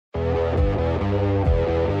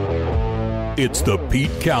It's the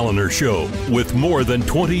Pete Callender Show. With more than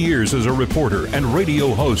 20 years as a reporter and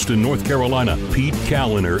radio host in North Carolina, Pete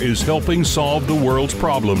Callender is helping solve the world's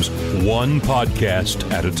problems one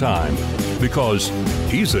podcast at a time. Because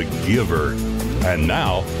he's a giver. And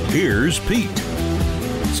now, here's Pete.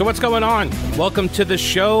 So what's going on? Welcome to the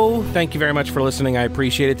show. Thank you very much for listening. I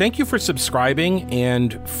appreciate it. Thank you for subscribing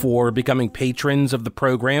and for becoming patrons of the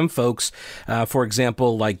program, folks. For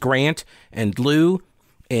example, like Grant and Lou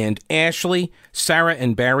and Ashley, Sarah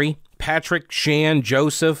and Barry, Patrick, Shan,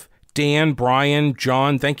 Joseph, Dan, Brian,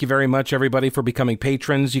 John. Thank you very much, everybody, for becoming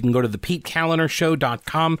patrons. You can go to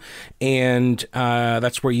thepetecalendershow.com, and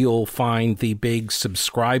that's where you'll find the big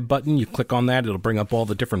subscribe button. You click on that. It'll bring up all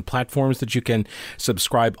the different platforms that you can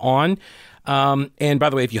subscribe on. And by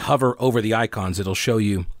the way, if you hover over the icons, it'll show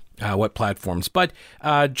you what platforms. But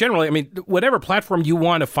generally, I mean, whatever platform you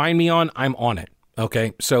want to find me on, I'm on it.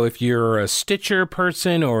 Okay, so if you're a Stitcher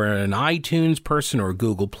person or an iTunes person or a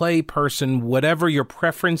Google Play person, whatever your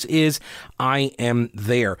preference is, I am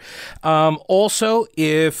there. Also,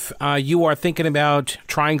 if you are thinking about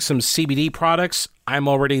trying some CBD products, I'm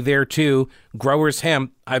already there too. Growers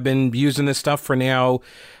Hemp. I've been using this stuff for now,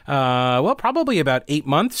 probably about 8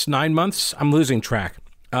 months, 9 months. I'm losing track.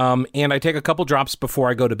 And I take a couple drops before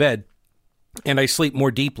I go to bed. And I sleep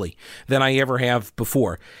more deeply than I ever have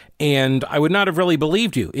before. And I would not have really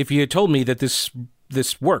believed you if you had told me that this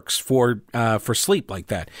works for sleep like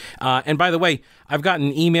that. And by the way, I've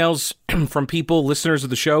gotten emails from people, listeners of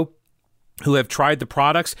the show, who have tried the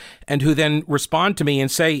products and who then respond to me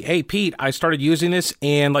and say, hey, Pete, I started using this.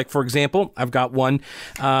 And like, for example, I've got one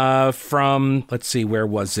from, let's see, where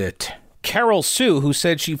was it? Carol Sue, who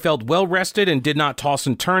said she felt well-rested and did not toss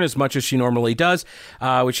and turn as much as she normally does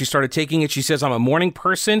when she started taking it. She says, I'm a morning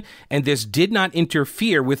person, and this did not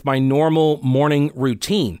interfere with my normal morning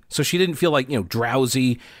routine. So she didn't feel like,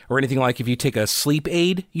 drowsy or anything like if you take a sleep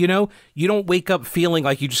aid, you don't wake up feeling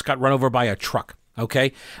like you just got run over by a truck.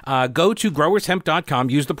 Okay, go to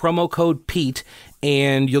growershemp.com, use the promo code Pete,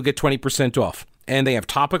 and you'll get 20% off. And they have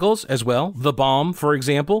topicals as well. The Balm, for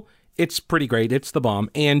example. It's pretty great. It's the bomb.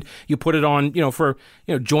 And you put it on, for,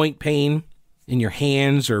 joint pain in your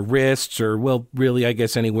hands or wrists or, well, really, I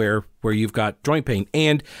guess anywhere where you've got joint pain.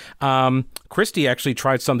 And Christy actually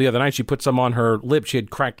tried some the other night. She put some on her lip. She had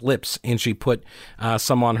cracked lips, and she put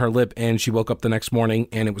some on her lip, and she woke up the next morning,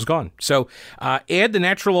 and it was gone. So add the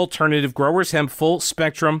natural alternative Growers Hemp Full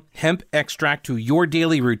Spectrum Hemp Extract to your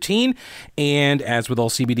daily routine. And as with all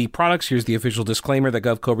CBD products, here's the official disclaimer that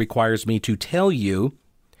GovCo requires me to tell you.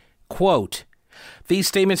 Quote, these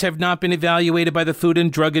statements have not been evaluated by the Food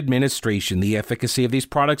and Drug Administration. The efficacy of these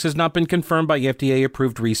products has not been confirmed by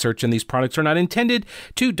FDA-approved research, and these products are not intended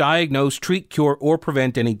to diagnose, treat, cure, or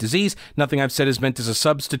prevent any disease. Nothing I've said is meant as a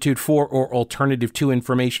substitute for or alternative to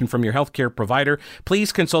information from your healthcare provider.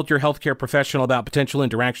 Please consult your healthcare professional about potential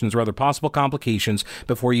interactions or other possible complications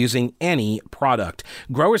before using any product.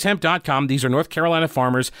 GrowersHemp.com. These are North Carolina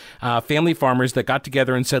farmers, family farmers that got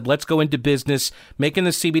together and said, let's go into business making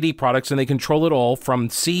the CBD products, and they control it all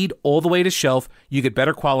from seed all the way to shelf. You get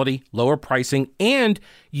better quality, lower pricing, and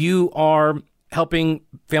you are helping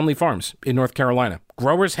family farms in North Carolina.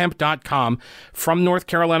 GrowersHemp.com. From North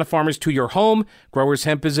Carolina farmers to your home. Growers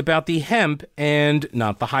Hemp is about the hemp and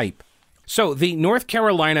not the hype. So the North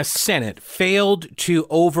Carolina Senate failed to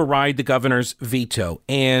override the governor's veto.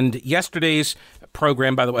 And yesterday's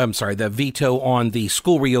program, by the way, the veto on the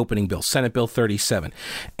school reopening bill, Senate Bill 37.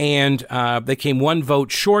 And they came one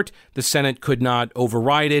vote short. The Senate could not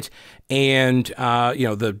override it. And,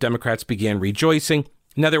 the Democrats began rejoicing.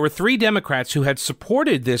 Now, there were 3 Democrats who had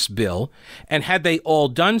supported this bill, and had they all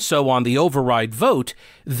done so on the override vote,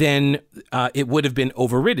 then it would have been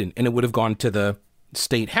overridden, and it would have gone to the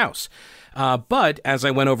state house. But as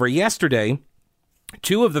I went over yesterday,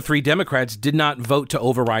 2 of the 3 Democrats did not vote to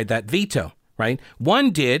override that veto. Right?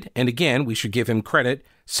 One did, and again, we should give him credit,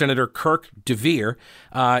 Senator Kirk DeVere.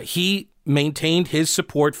 He maintained his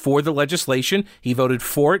support for the legislation. He voted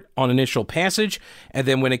for it on initial passage, and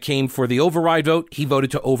then when it came for the override vote, he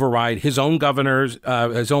voted to override his own governor's,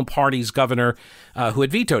 his own party's governor who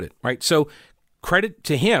had vetoed it. Right? So credit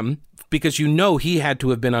to him, because he had to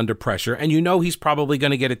have been under pressure, and he's probably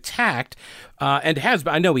going to get attacked, and has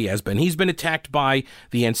been. I know he has been. He's been attacked by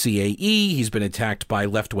the NCAE. He's been attacked by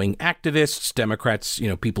left-wing activists, Democrats,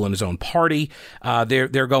 people in his own party.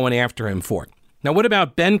 They're going after him for it. Now, what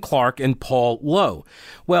about Ben Clark and Paul Lowe?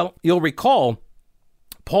 Well, you'll recall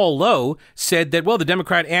Paul Lowe said that, well, the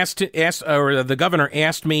Democrat the governor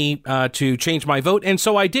asked me to change my vote, and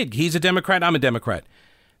so I did. He's a Democrat. I'm a Democrat.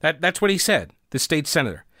 That's what he said, the state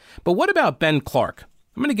senator. But what about Ben Clark?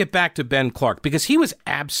 I'm going to get back to Ben Clark because he was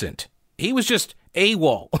absent He was just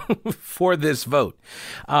AWOL for this vote.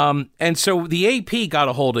 And so the AP got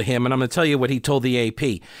a hold of him, and I'm going to tell you what he told the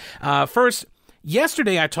AP. First,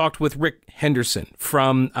 yesterday I talked with Rick Henderson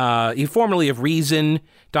from, he formerly of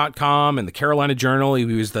Reason.com and the Carolina Journal. He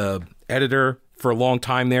was the editor for a long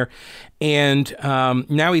time there. And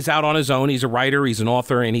now he's out on his own. He's a writer, he's an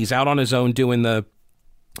author, and he's out on his own doing the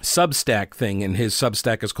Substack thing. And his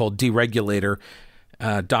Substack is called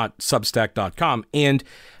Deregulator.substack.com. And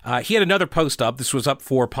he had another post up. This was up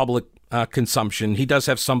for public consumption. He does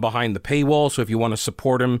have some behind the paywall, so if you want to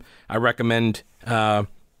support him, I recommend.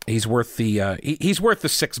 He's worth the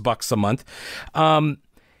 $6 a month.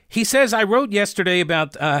 He says, I wrote yesterday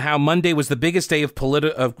about how Monday was the biggest day of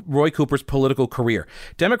Roy Cooper's political career.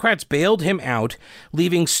 Democrats bailed him out,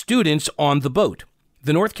 leaving students on the boat.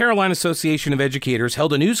 The North Carolina Association of Educators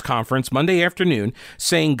held a news conference Monday afternoon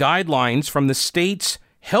saying guidelines from the state's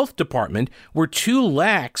health department were too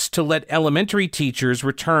lax to let elementary teachers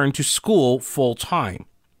return to school full time.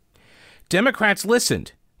 Democrats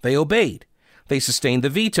listened. They obeyed. They sustained the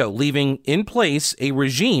veto, leaving in place a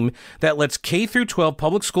regime that lets K-12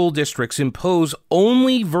 public school districts impose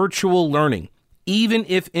only virtual learning, even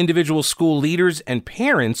if individual school leaders and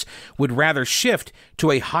parents would rather shift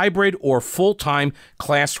to a hybrid or full-time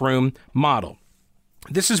classroom model.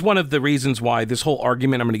 This is one of the reasons why this whole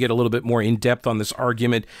argument, I'm going to get a little bit more in depth on this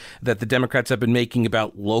argument that the Democrats have been making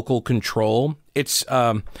about local control. It's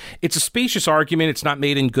a specious argument. It's not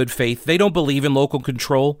made in good faith. They don't believe in local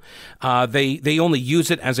control. They only use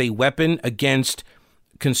it as a weapon against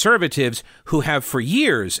conservatives who have for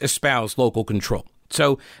years espoused local control.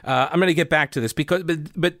 So I'm going to get back to this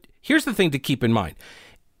but here's the thing to keep in mind.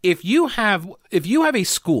 If you have a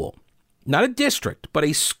school, not a district, but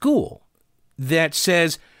a school that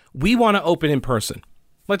says we want to open in person.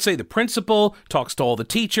 Let's say the principal talks to all the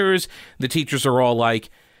teachers. The teachers are all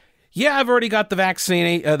like, yeah, I've already got the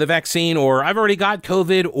vaccine, or I've already got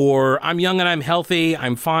COVID, or I'm young and I'm healthy,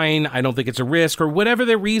 I'm fine, I don't think it's a risk, or whatever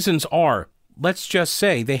their reasons are. Let's just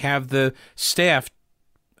say they have the staff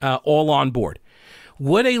all on board.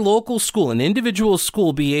 Would a local school, an individual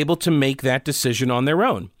school, be able to make that decision on their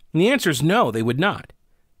own? And the answer is no, they would not.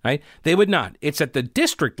 Right? They would not. It's at the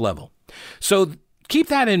district level. So keep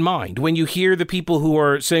that in mind when you hear the people who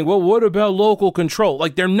are saying, well, what about local control?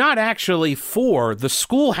 Like, they're not actually for the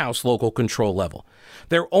schoolhouse local control level.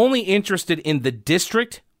 They're only interested in the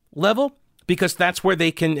district level because that's where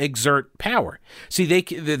they can exert power. See,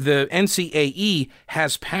 the NCAE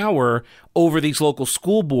has power over these local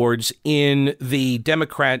school boards in the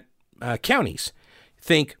Democrat counties.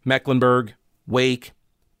 Think Mecklenburg, Wake,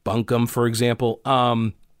 Buncombe, for example.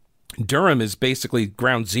 Durham is basically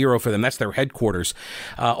ground zero for them. That's their headquarters.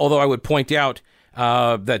 Although I would point out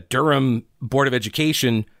that Durham Board of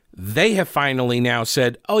Education, they have finally now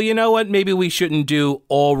said, oh, you know what? Maybe we shouldn't do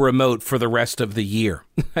all remote for the rest of the year.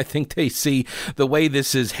 I think they see the way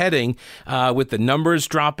this is heading with the numbers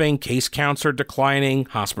dropping, case counts are declining,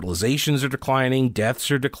 hospitalizations are declining, deaths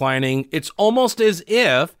are declining. It's almost as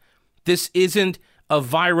if this isn't a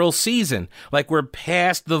viral season, like we're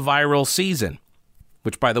past the viral season.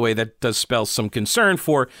 Which, by the way, that does spell some concern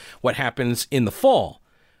for what happens in the fall,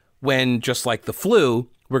 when, just like the flu,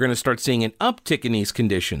 we're going to start seeing an uptick in these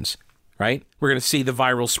conditions, right? We're going to see the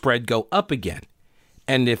viral spread go up again.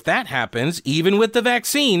 And if that happens, even with the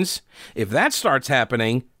vaccines, if that starts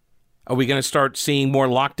happening, are we going to start seeing more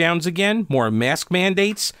lockdowns again, more mask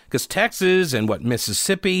mandates? Because Texas and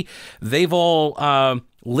Mississippi, they've all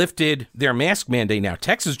lifted their mask mandate now.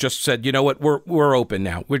 Texas just said, you know what, we're open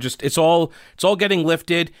now. It's all getting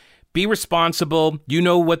lifted. Be responsible. You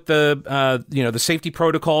know what the safety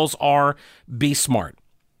protocols are. Be smart.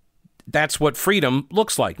 That's what freedom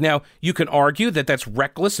looks like. Now, you can argue that that's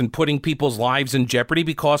reckless and putting people's lives in jeopardy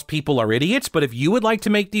because people are idiots. But if you would like to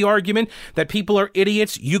make the argument that people are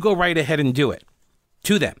idiots, you go right ahead and do it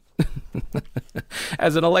to them.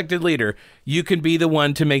 As an elected leader, you can be the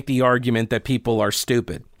one to make the argument that people are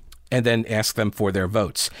stupid and then ask them for their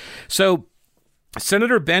votes. So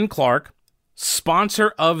Senator Ben Clark,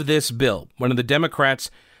 sponsor of this bill, one of the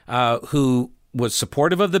Democrats who was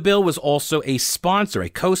supportive of the bill, was also a sponsor, a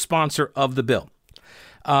co-sponsor of the bill.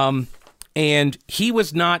 And he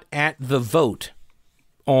was not at the vote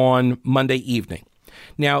on Monday evening.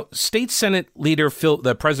 Now, State Senate leader,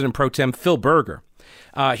 the President Pro Tem Phil Berger,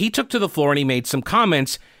 he took to the floor and he made some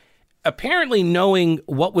comments, apparently knowing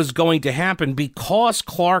what was going to happen because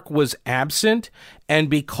Clark was absent and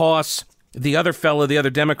because the other fellow, the other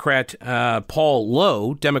Democrat, Paul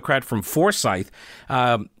Lowe, Democrat from Forsyth,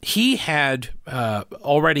 he had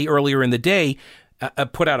already earlier in the day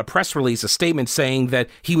put out a press release, a statement saying that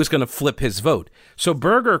he was going to flip his vote. So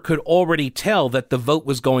Berger could already tell that the vote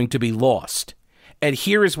was going to be lost. And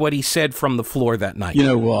here is what he said from the floor that night. You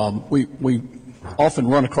know, we often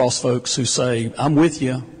run across folks who say, I'm with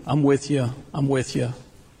you, I'm with you, I'm with you.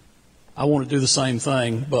 I want to do the same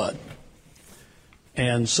thing, but.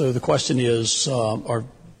 And so the question is, are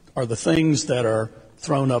the things that are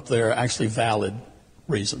thrown up there actually valid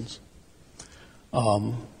reasons?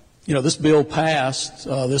 You know, this bill passed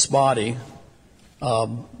this body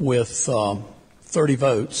with 30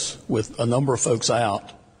 votes, with a number of folks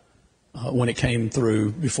out when it came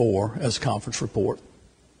through before as a conference report.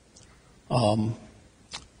 All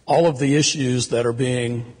of the issues that are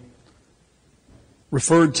being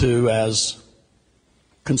referred to as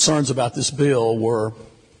concerns about this bill were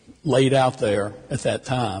laid out there at that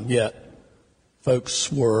time, yet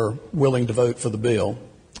folks were willing to vote for the bill.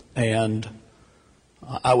 And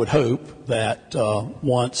I would hope that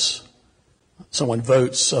once someone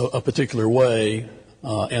votes a particular way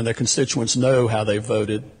and their constituents know how they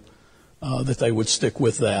voted, that they would stick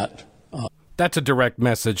with that. That's a direct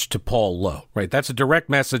message to Paul Lowe, right? That's a direct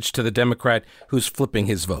message to the Democrat who's flipping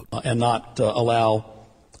his vote. And not allow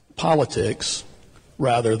politics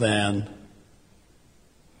rather than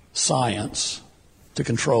science to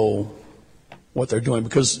control what they're doing.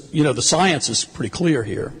 Because, you know, the science is pretty clear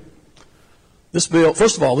here. This bill,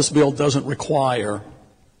 first of all, this bill doesn't require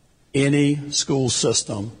any school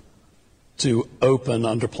system to open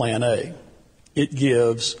under Plan A. It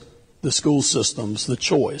gives the school systems the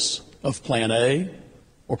choice of Plan A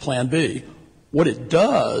or Plan B. What it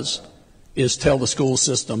does is tell the school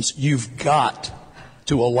systems, you've got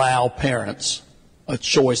to allow parents a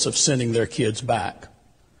choice of sending their kids back.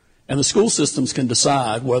 And the school systems can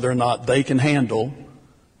decide whether or not they can handle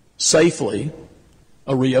safely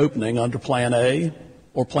a reopening under Plan A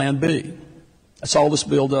or Plan B. That's all this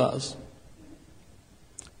bill does.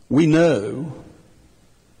 We know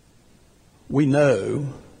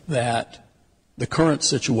that the current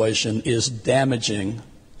situation is damaging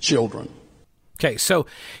children. Okay, so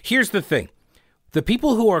here's the thing. The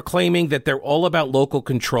people who are claiming that they're all about local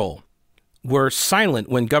control were silent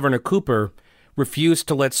when Governor Cooper refused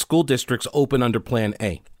to let school districts open under Plan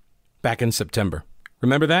A back in September.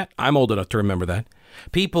 Remember that? I'm old enough to remember that.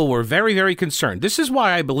 People were very, very concerned. This is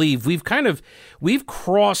why I believe we've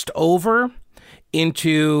crossed over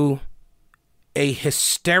into a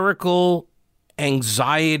hysterical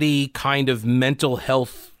anxiety kind of mental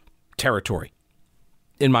health territory,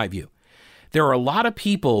 in my view. There are a lot of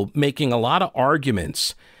people making a lot of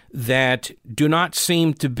arguments that do not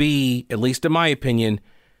seem to be, at least in my opinion,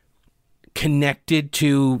 connected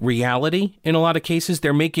to reality in a lot of cases.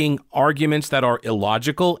 They're making arguments that are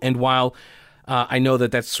illogical. And while I know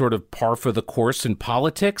that that's sort of par for the course in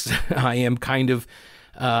politics, I am kind of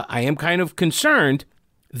concerned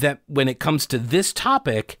that when it comes to this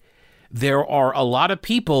topic, there are a lot of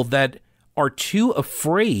people that are too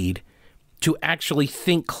afraid to actually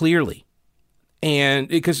think clearly. And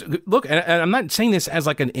because, look, and I'm not saying this as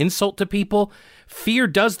like an insult to people. Fear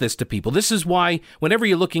does this to people. This is why whenever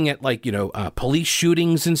you're looking at police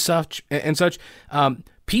shootings and such,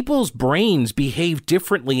 people's brains behave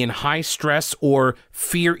differently in high stress or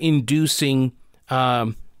fear-inducing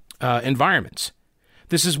environments.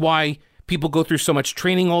 This is why people go through so much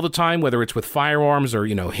training all the time, whether it's with firearms or,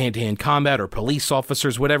 hand-to-hand combat or police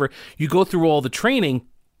officers, whatever. You go through all the training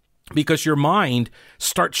because your mind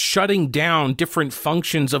starts shutting down different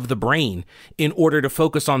functions of the brain in order to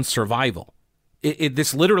focus on survival.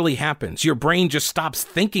 This literally happens. Your brain just stops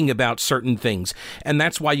thinking about certain things, and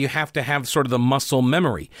that's why you have to have sort of the muscle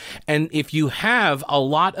memory. And if you have a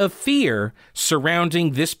lot of fear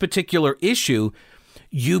surrounding this particular issue,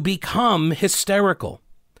 you become hysterical,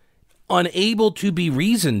 unable to be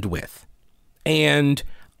reasoned with. And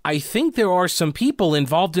I think there are some people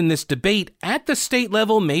involved in this debate at the state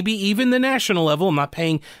level, maybe even the national level. I'm not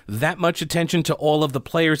paying that much attention to all of the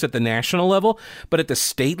players at the national level, but at the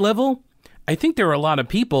state level, I think there are a lot of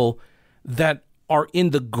people that are in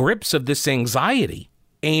the grips of this anxiety,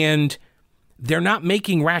 and they're not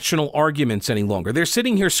making rational arguments any longer. They're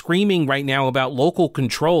sitting here screaming right now about local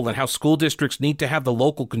control and how school districts need to have the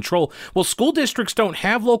local control. Well, school districts don't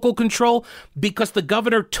have local control because the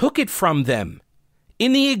governor took it from them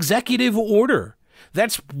in the executive order.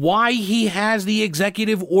 That's why he has the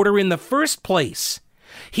executive order in the first place.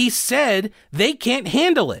 He said they can't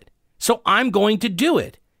handle it, so I'm going to do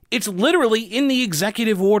it. It's literally in the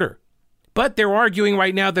executive order. But they're arguing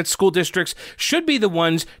right now that school districts should be the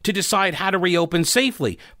ones to decide how to reopen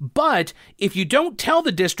safely. But if you don't tell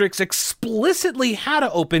the districts explicitly how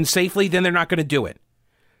to open safely, then they're not going to do it.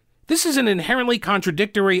 This is an inherently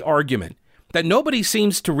contradictory argument that nobody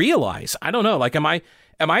seems to realize. I don't know. Like, am I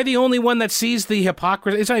the only one that sees the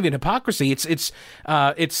hypocrisy? It's not even hypocrisy. It's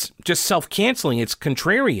just self-canceling. It's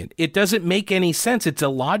contrarian. It doesn't make any sense. It's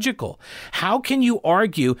illogical. How can you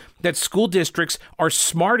argue that school districts are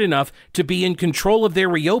smart enough to be in control of their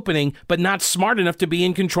reopening, but not smart enough to be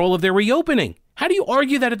in control of their reopening? How do you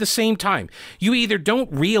argue that at the same time? You either don't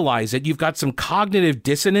realize it, you've got some cognitive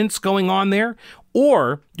dissonance going on there,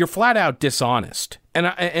 or you're flat out dishonest. And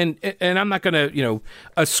I'm not going to,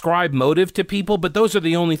 ascribe motive to people, but those are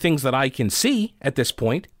the only things that I can see at this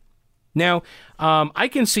point. Now, I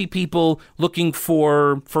can see people looking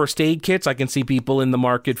for first aid kits. I can see people in the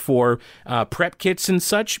market for prep kits and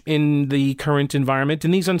such in the current environment.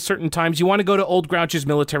 In these uncertain times, you want to go to Old Grouch's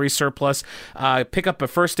Military Surplus, pick up a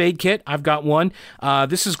first aid kit. I've got one.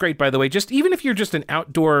 This is great, by the way. Just even if you're just an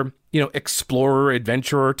outdoor, explorer,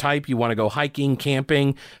 adventurer type, you want to go hiking,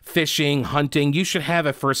 camping, fishing, hunting, you should have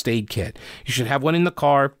a first aid kit. You should have one in the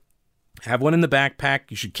car. Have one in the backpack.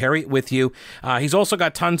 You should carry it with you. He's also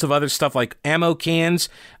got tons of other stuff like ammo cans.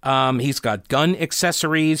 He's got gun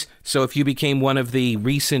accessories. So if you became one of the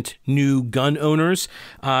recent new gun owners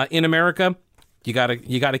in America, you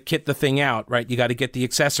gotta kit the thing out, right? You got to get the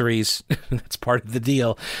accessories. That's part of the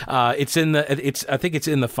deal. I think it's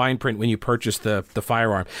in the fine print when you purchase the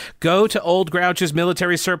firearm. Go to Old Grouch's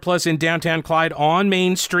Military Surplus in downtown Clyde on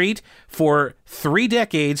Main Street for 3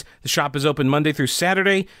 decades. The shop is open Monday through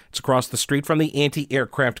Saturday. It's across the street from the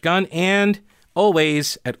anti-aircraft gun and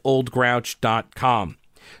always at oldgrouch.com.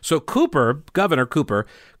 So Governor Cooper,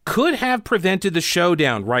 could have prevented the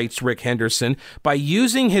showdown, writes Rick Henderson, by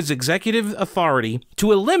using his executive authority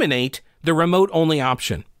to eliminate the remote-only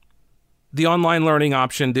option. The online learning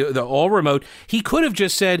option, the all-remote. He could have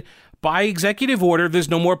just said, by executive order, there's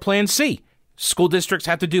no more Plan C. School districts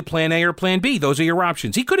have to do Plan A or Plan B. Those are your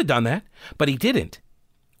options. He could have done that, but he didn't.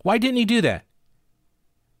 Why didn't he do that?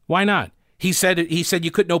 Why not? He said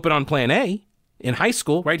you couldn't open on Plan A in high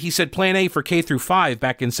school, right? He said Plan A for K through 5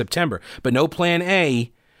 back in September, but no Plan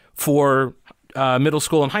A for middle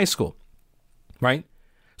school and high school, right?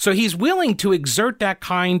 So he's willing to exert that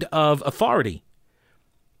kind of authority,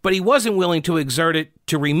 but he wasn't willing to exert it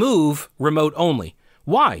to remove remote only.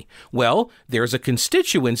 Why? Well, there's a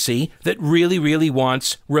constituency that really, really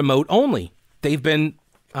wants remote only. They've been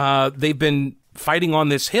fighting on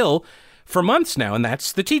this hill for months now, and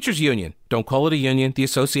that's the teachers union. Don't call it a union, the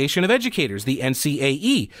Association of Educators, the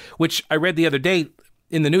NCAE, which I read the other day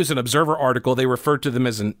in the News and Observer article. They referred to them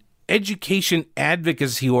as an education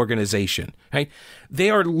advocacy organization, right? They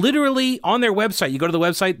are literally on their website. You go to the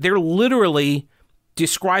website, they're literally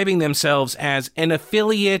describing themselves as an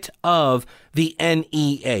affiliate of the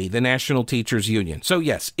NEA, the National Teachers Union. So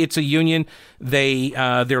yes, it's a union.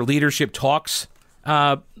 Their leadership talks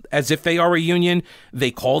as if they are a union.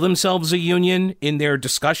 They call themselves a union in their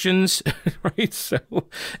discussions, right? So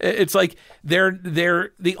it's like they're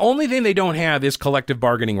the only thing they don't have is collective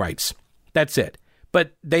bargaining rights. That's it.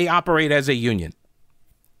 But they operate as a union.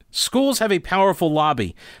 Schools have a powerful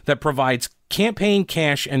lobby that provides campaign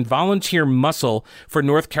cash and volunteer muscle for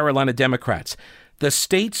North Carolina Democrats. The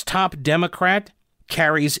state's top Democrat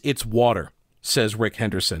carries its water, says Rick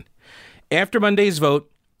Henderson. After Monday's vote,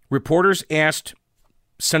 reporters asked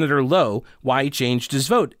Senator Lowe why he changed his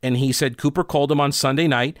vote, and he said Cooper called him on Sunday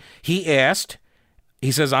night. He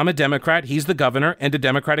says, I'm a Democrat, he's the governor, and a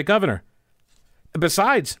Democratic governor.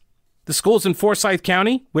 Besides, the schools in Forsyth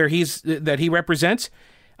County, where that he represents,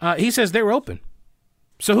 he says they're open.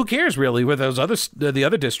 So who cares, really, with the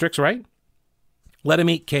other districts, right? Let him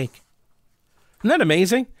eat cake. Isn't that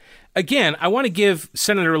amazing? Again, I want to give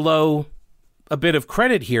Senator Lowe a bit of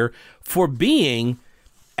credit here for being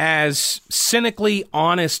as cynically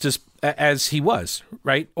honest as he was,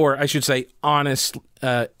 right? Or I should say honest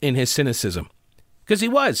in his cynicism, because he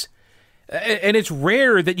was. And it's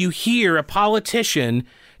rare that you hear a politician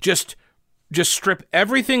just strip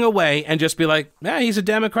everything away and just be like, he's a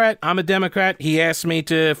Democrat, I'm a Democrat, he asked me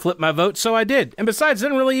to flip my vote, so I did. And besides, it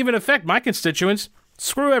didn't really even affect my constituents.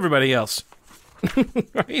 Screw everybody else.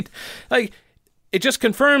 Right? Like, it just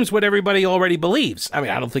confirms what everybody already believes. I mean,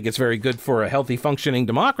 I don't think it's very good for a healthy, functioning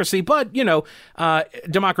democracy, but,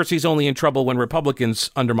 democracy's only in trouble when Republicans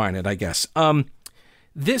undermine it, I guess.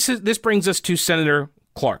 This brings us to Senator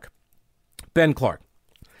Clark, Ben Clark.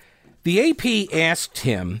 The AP asked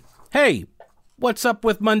him, hey, what's up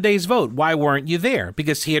with Monday's vote? Why weren't you there?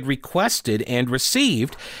 Because he had requested and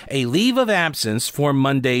received a leave of absence for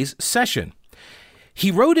Monday's session. He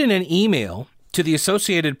wrote in an email to the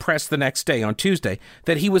Associated Press the next day, on Tuesday,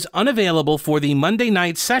 that he was unavailable for the Monday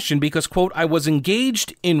night session because, quote, I was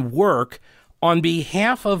engaged in work on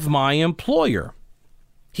behalf of my employer.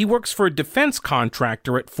 He works for a defense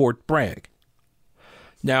contractor at Fort Bragg.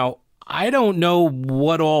 Now, I don't know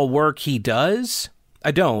what all work he does.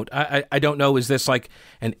 I don't know. Is this like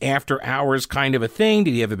an after hours kind of a thing?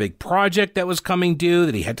 Did he have a big project that was coming due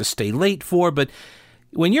that he had to stay late for? But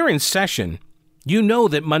when you're in session, you know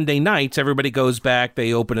that Monday nights, everybody goes back,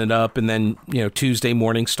 they open it up, and then, Tuesday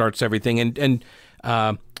morning starts everything. And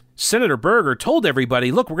Senator Berger told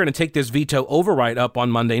everybody, look, we're going to take this veto override up on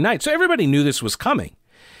Monday night. So everybody knew this was coming.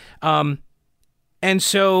 And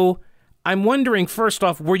so I'm wondering, first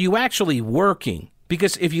off, were you actually working?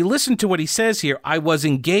 Because if you listen to what he says here, I was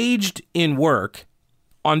engaged in work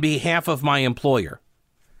on behalf of my employer.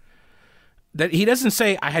 That he doesn't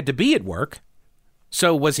say I had to be at work.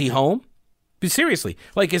 So was he home? But seriously,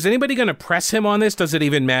 is anybody going to press him on this? Does it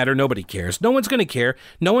even matter? Nobody cares. No one's going to care.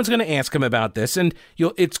 No one's going to ask him about this. And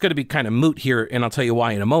it's going to be kind of moot here, and I'll tell you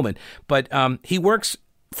why in a moment. But he works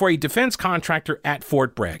for a defense contractor at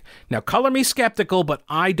Fort Bragg. Now, color me skeptical, but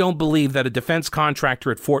I don't believe that a defense contractor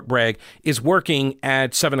at Fort Bragg is working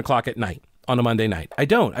at 7 o'clock at night on a Monday night. I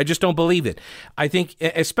don't. I just don't believe it. I think,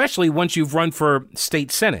 especially once you've run for state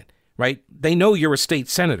senate, right? They know you're a state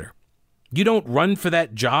senator. You don't run for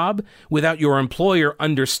that job without your employer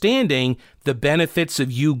understanding the benefits of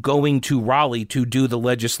you going to Raleigh to do the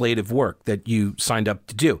legislative work that you signed up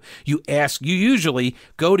to do. You usually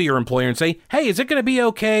go to your employer and say, hey, is it going to be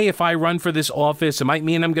okay if I run for this office? It might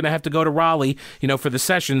mean I'm going to have to go to Raleigh, for the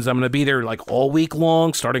sessions. I'm going to be there all week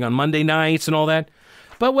long, starting on Monday nights and all that.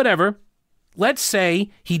 But whatever. Let's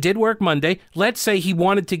say he did work Monday. Let's say he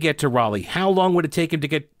wanted to get to Raleigh. How long would it take him to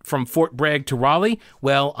get from Fort Bragg to Raleigh?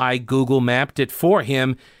 Well, I Google mapped it for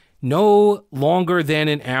him. No longer than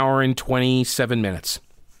an hour and 27 minutes.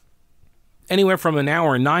 Anywhere from an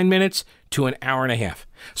hour and 9 minutes to an hour and a half.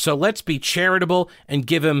 So let's be charitable and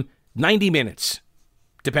give him 90 minutes,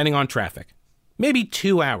 depending on traffic. Maybe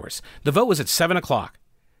 2 hours. The vote was at 7 o'clock.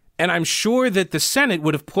 And I'm sure that the Senate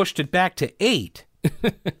would have pushed it back to 8.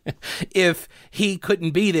 If he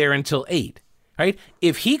couldn't be there until 8, right?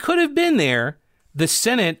 If he could have been there, the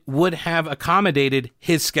Senate would have accommodated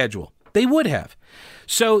his schedule. They would have.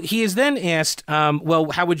 So he is then asked,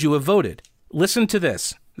 well, how would you have voted? Listen to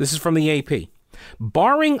this. This is from the AP.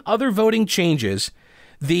 Barring other voting changes,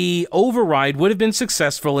 the override would have been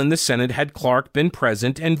successful in the Senate had Clark been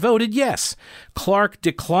present and voted yes. Clark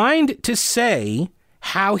declined to say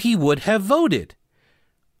how he would have voted.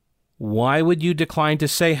 Why would you decline to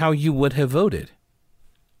say how you would have voted?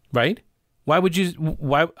 Right? Why?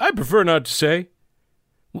 I prefer not to say.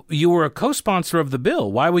 You were a co-sponsor of the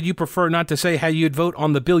bill. Why would you prefer not to say how you'd vote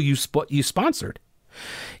on the bill you sponsored?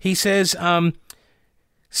 He says,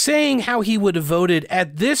 saying how he would have voted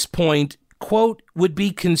at this point, quote, would be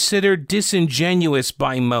considered disingenuous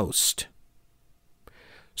by most.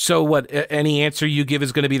 So what, any answer you give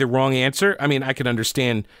is going to be the wrong answer? I mean, I can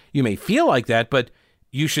understand you may feel like that, but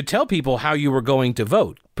you should tell people how you were going to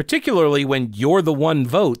vote, particularly when you're the one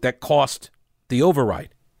vote that cost the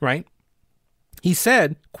override, right? He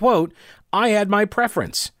said, quote, I had my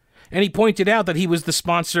preference. And he pointed out that he was the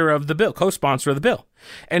sponsor of the bill, co-sponsor of the bill.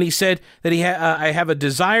 And he said that I have a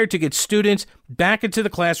desire to get students back into the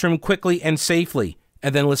classroom quickly and safely.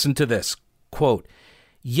 And then listen to this, quote,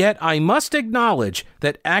 yet I must acknowledge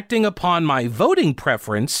that acting upon my voting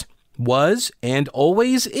preference was and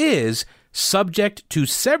always is subject to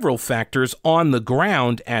several factors on the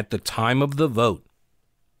ground at the time of the vote.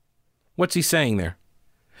 What's he saying there?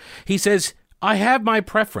 He says, I have my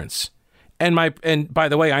preference. And by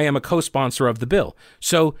the way, I am a co-sponsor of the bill.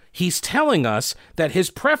 So he's telling us that his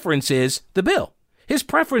preference is the bill. His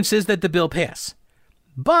preference is that the bill pass.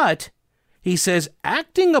 But he says,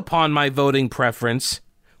 acting upon my voting preference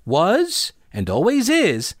was and always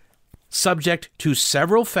is subject to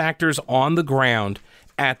several factors on the ground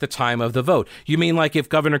at the time of the vote. You mean like if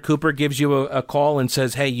Governor Cooper gives you a call and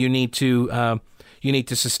says, hey, you need to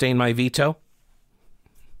sustain my veto?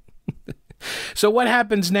 So what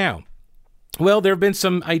happens now? Well, there have been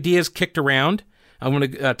some ideas kicked around. I'm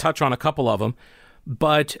going to touch on a couple of them.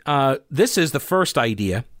 But this is the first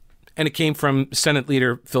idea, and it came from Senate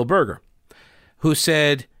Leader Phil Berger, who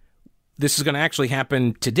said this is going to actually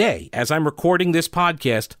happen today. As I'm recording this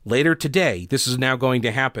podcast, later today, this is now going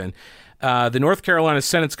to happen. The North Carolina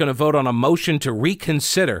Senate's going to vote on a motion to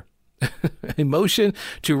reconsider. A motion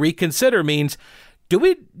to reconsider means, do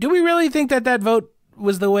we really think that vote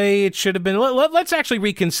was the way it should have been? Let's actually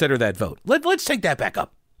reconsider that vote. Let's take that back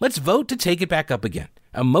up. Let's vote to take it back up again.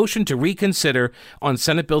 A motion to reconsider on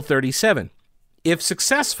Senate Bill 37. If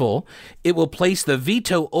successful, it will place the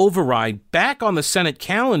veto override back on the Senate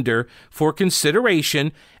calendar for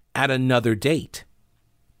consideration at another date.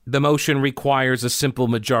 The motion requires a simple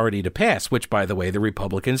majority to pass, which, by the way, the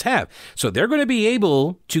Republicans have. So they're going to be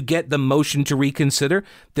able to get the motion to reconsider.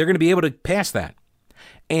 They're going to be able to pass that.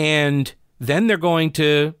 And then they're going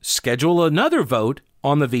to schedule another vote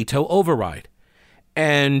on the veto override.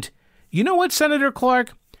 And you know what, Senator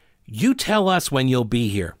Clark? You tell us when you'll be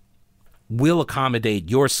here. We'll accommodate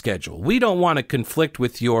your schedule. We don't want to conflict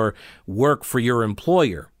with your work for your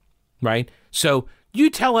employer, right? So you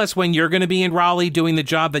tell us when you're going to be in Raleigh doing the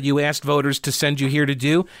job that you asked voters to send you here to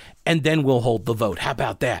do, and then we'll hold the vote. How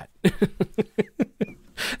about that?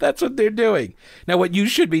 That's what they're doing. Now, what you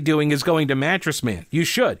should be doing is going to Mattress Man. You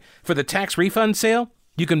should. For the tax refund sale,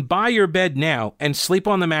 you can buy your bed now and sleep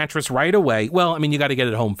on the mattress right away. Well, I mean, you got to get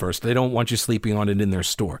it home first. They don't want you sleeping on it in their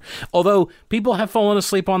store. Although people have fallen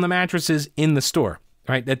asleep on the mattresses in the store,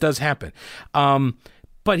 right? That does happen.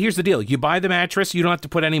 But here's the deal. You buy the mattress. You don't have to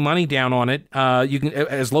put any money down on it. You can,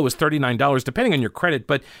 as low as $39, depending on your credit.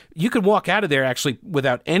 But you could walk out of there actually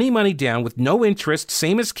without any money down, with no interest,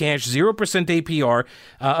 same as cash, 0% APR,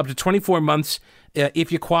 up to 24 months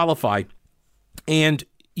if you qualify. And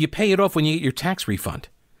you pay it off when you get your tax refund.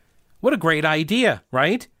 What a great idea,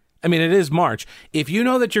 right? I mean, it is March. If you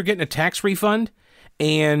know that you're getting a tax refund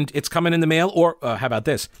and it's coming in the mail, or how about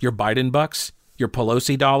this, your Biden bucks, your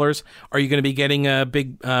Pelosi dollars, are you going to be getting a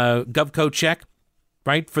big GovCo check,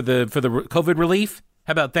 right, for the COVID relief?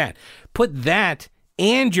 How about that? Put that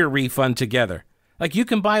and your refund together. Like, you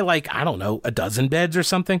can buy, like, I don't know, a dozen beds or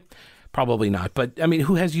something. Probably not. But, I mean,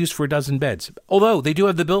 who has use for a dozen beds? Although they do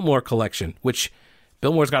have the Biltmore collection, which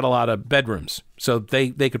Biltmore's got a lot of bedrooms, so they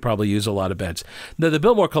could probably use a lot of beds. The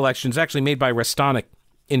Biltmore collection is actually made by Restonic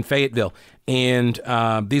in Fayetteville, and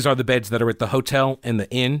these are the beds that are at the hotel and the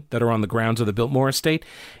inn that are on the grounds of the Biltmore estate,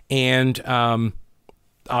 and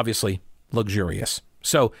obviously luxurious.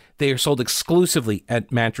 So they are sold exclusively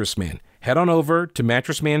at Mattress Man. Head on over to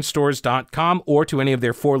mattressmanstores.com or to any of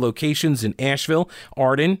their 4 locations in Asheville,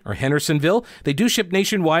 Arden, or Hendersonville. They do ship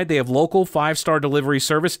nationwide. They have local 5-star delivery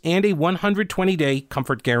service and a 120-day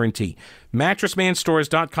comfort guarantee.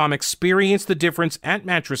 Mattressmanstores.com. Experience the difference at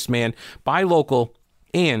Mattress Man. Buy local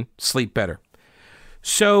and sleep better.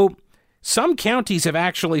 So some counties have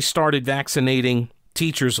actually started vaccinating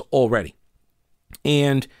teachers already.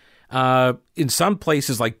 And in some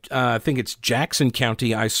places, like I think it's Jackson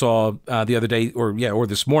County, I saw the other day, or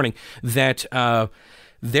this morning, that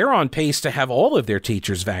they're on pace to have all of their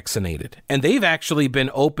teachers vaccinated. And they've actually been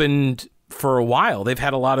opened for a while. They've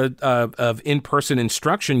had a lot of in-person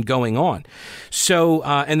instruction going on. So,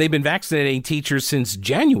 and they've been vaccinating teachers since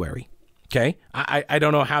January. Okay. I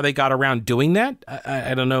don't know how they got around doing that.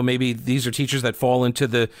 I don't know. Maybe these are teachers that fall into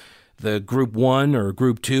the group 1 or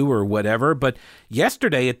group 2 or whatever. But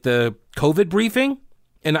yesterday at the COVID briefing,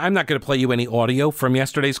 and I'm not going to play you any audio from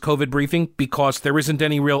yesterday's COVID briefing because there isn't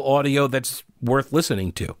any real audio that's worth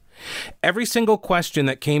listening to. Every single question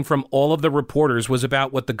that came from all of the reporters was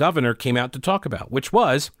about what the governor came out to talk about, which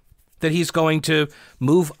was that he's going to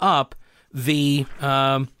move up the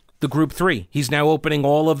group 3. He's now opening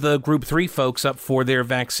all of the group 3 folks up for their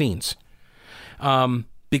vaccines.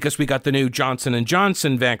 Because we got the new Johnson &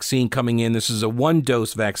 Johnson vaccine coming in. This is a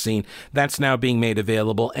 1-dose vaccine. That's now being made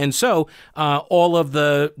available. And so all of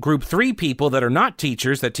the group 3 people that are not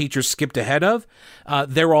teachers, that teachers skipped ahead of,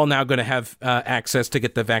 they're all now going to have access to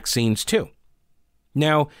get the vaccines too.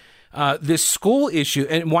 Now, this school issue,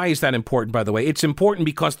 and why is that important, by the way? It's important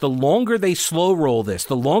because the longer they slow roll this,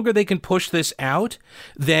 the longer they can push this out,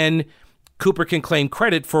 then Cooper can claim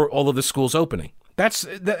credit for all of the schools opening.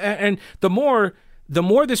 And the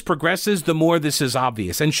more this progresses, the more this is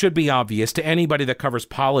obvious and should be obvious to anybody that covers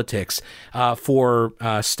politics for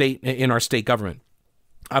state in our state government.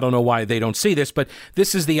 I don't know why they don't see this, but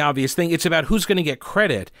this is the obvious thing. It's about who's going to get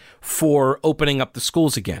credit for opening up the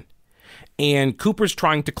schools again. And Cooper's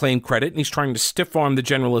trying to claim credit, and he's trying to stiff-arm the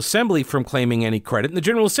General Assembly from claiming any credit, and the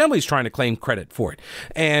General Assembly's trying to claim credit for it.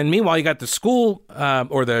 And meanwhile, you got the school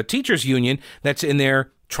or the teachers union that's in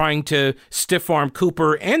there trying to stiff-arm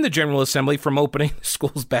Cooper and the General Assembly from opening the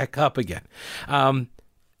schools back up again.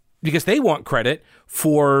 Because they want credit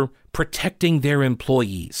for protecting their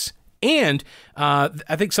employees. And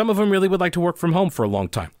I think some of them really would like to work from home for a long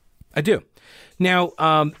time. I do. Now,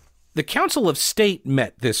 the Council of State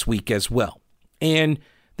met this week as well. And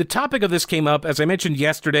the topic of this came up, as I mentioned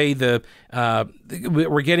yesterday,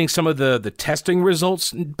 we're getting some of the testing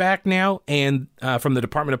results back now and from the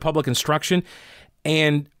Department of Public Instruction.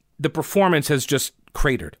 And the performance has just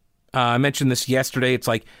cratered. I mentioned this yesterday. It's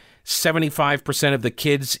like 75% of the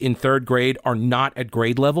kids in 3rd grade are not at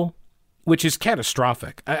grade level, which is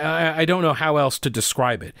catastrophic. I don't know how else to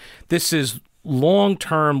describe it. This is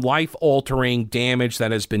long-term, life-altering damage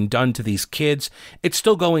that has been done to these kids. It's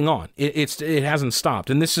still going on. It hasn't stopped.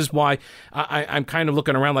 And this is why I'm kind of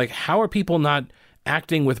looking around like, how are people not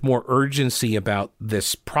acting with more urgency about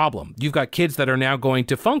this problem? You've got kids that are now going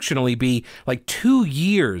to functionally be like 2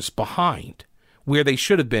 years behind where they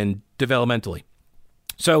should have been developmentally.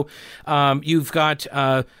 So you've got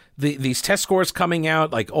these test scores coming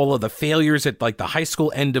out, like all of the failures at like the high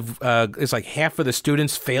school end of, it's like half of the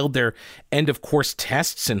students failed their end of course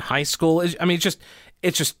tests in high school. I mean,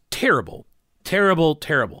 it's just terrible, terrible,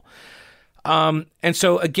 terrible. And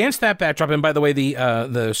so against that backdrop, and by the way,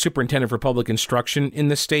 the superintendent for public instruction in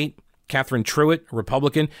the state, Catherine Truitt, a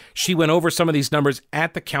Republican, she went over some of these numbers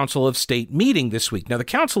at the Council of State meeting this week. Now, the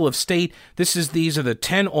Council of State, these are the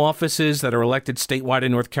 10 offices that are elected statewide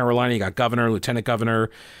in North Carolina. You got governor, lieutenant governor,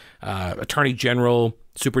 attorney general,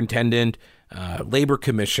 superintendent, labor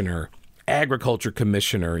commissioner, agriculture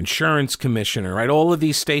commissioner, insurance commissioner, right? All of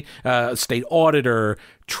these state auditor,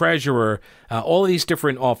 treasurer, all of these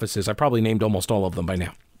different offices. I probably named almost all of them by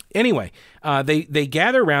now. Anyway, they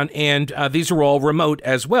gather around, and these are all remote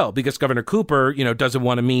as well because Governor Cooper, doesn't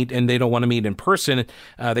want to meet, and they don't want to meet in person.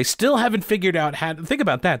 They still haven't figured out how to think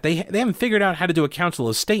about that. They haven't figured out how to do a Council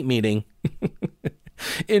of State meeting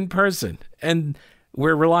in person, and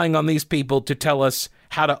we're relying on these people to tell us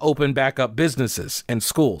how to open back up businesses and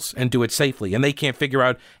schools and do it safely. And they can't figure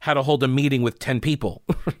out how to hold a meeting with 10 people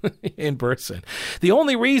in person. The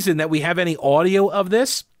only reason that we have any audio of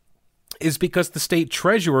this is because the state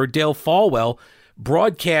treasurer, Dale Falwell,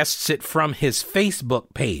 broadcasts it from his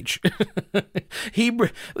Facebook page. He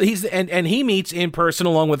meets in person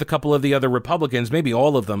along with a couple of the other Republicans, maybe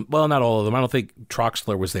all of them. Well, not all of them. I don't think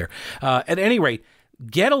Troxler was there. At any rate,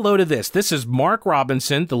 get a load of this. This is Mark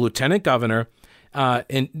Robinson, the lieutenant governor,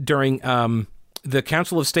 during the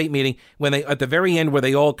Council of State meeting, when they, at the very end, where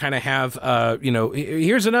they all kind of have,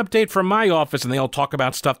 here's an update from my office, and they all talk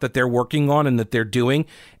about stuff that they're working on and that they're doing.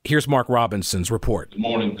 Here's Mark Robinson's report. Good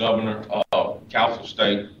morning, Governor, Council of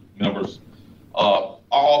State members. Our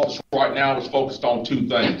office right now is focused on two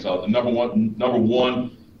things. Number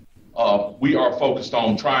one, we are focused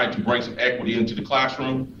on trying to bring some equity into the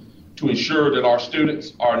classroom to ensure that our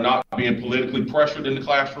students are not being politically pressured in the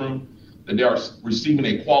classroom, that they are receiving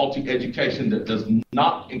a quality education that does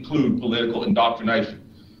not include political indoctrination.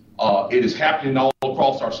 It is happening all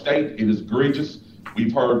across our state. It is egregious.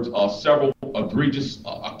 We've heard several egregious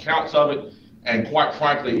accounts of it, and quite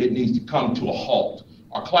frankly, it needs to come to a halt.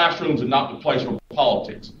 Our classrooms are not the place for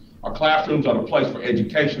politics. Our classrooms are the place for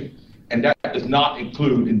education, and that does not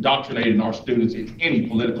include indoctrinating our students in any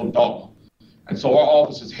political dogma. And so our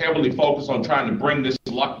office is heavily focused on trying to bring this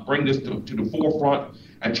to the forefront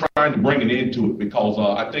and trying to bring it into it, because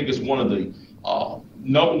I think it's one of the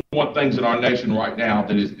number one things in our nation right now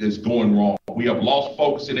that is going wrong. We have lost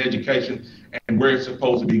focus in education and where it's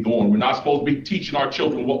supposed to be going. We're not supposed to be teaching our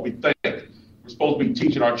children what we think. We're supposed to be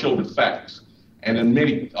teaching our children facts. And in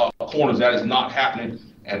many corners, that is not happening.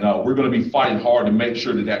 And we're going to be fighting hard to make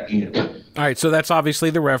sure that ends. All right, so that's obviously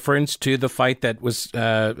the reference to the fight that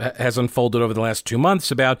has unfolded over the last 2 months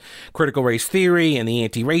about critical race theory and the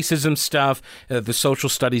anti-racism stuff, the social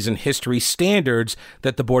studies and history standards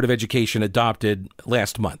that the Board of Education adopted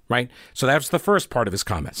last month, right? So that's the first part of his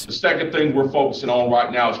comments. The second thing we're focusing on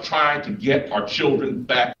right now is trying to get our children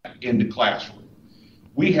back in the classroom.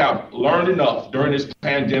 We have learned enough during this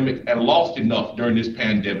pandemic and lost enough during this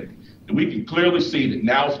pandemic that we can clearly see that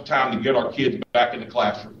now is the time to get our kids back in the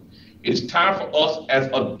classroom. It's time for us as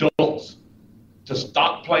adults to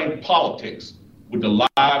stop playing politics with the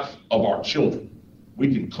lives of our children.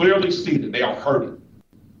 We can clearly see that they are hurting.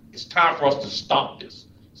 It's time for us to stop this.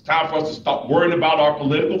 It's time for us to stop worrying about our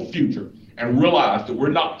political future and realize that we're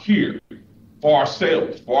not here for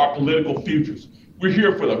ourselves, for our political futures. We're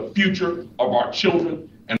here for the future of our children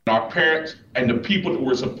and our parents and the people that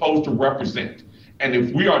we're supposed to represent. And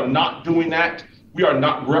if we are not doing that, we are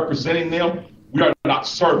not representing them, we are not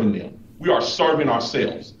serving them. We are serving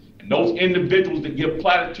ourselves. And those individuals that give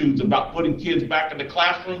platitudes about putting kids back in the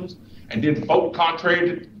classrooms and then vote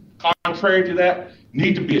contrary to that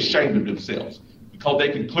need to be ashamed of themselves, because they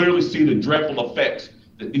can clearly see the dreadful effects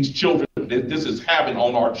that this is having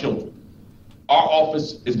on our children. Our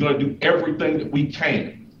office is going to do everything that we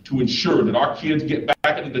can to ensure that our kids get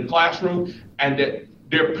back into the classroom and that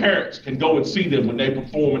their parents can go and see them when they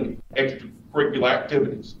perform in extracurricular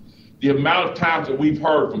activities. The amount of times that we've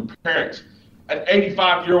heard from parents, an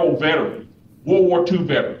 85-year-old veteran, World War II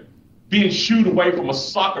veteran, being shooed away from a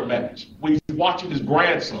soccer match when he's watching his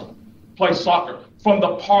grandson play soccer from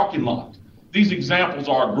the parking lot. These examples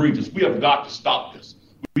are egregious. We have got to stop this.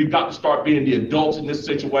 We've got to start being the adults in this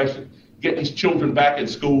situation get these children back in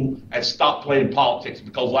school and stop playing politics.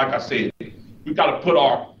 Because like I said, we've got to put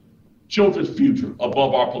our children's future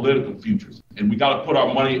above our political futures. And we got to put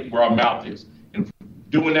our money where our mouth is. And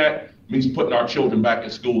doing that means putting our children back in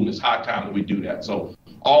school, and it's high time that we do that. So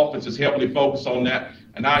office is heavily focused on that.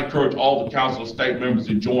 And I encourage all the Council of State members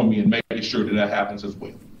to join me in making sure that that happens as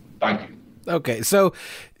well. Thank you. Okay, so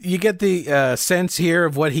you get the sense here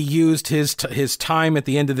of what he used his time at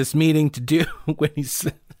the end of this meeting to do when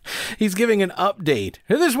he's giving an update.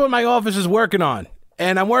 This is what my office is working on,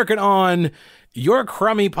 and I'm working on your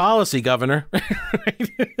crummy policy, Governor.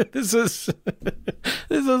 This is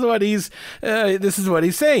what he's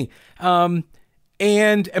saying.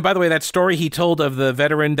 And by the way, that story he told of the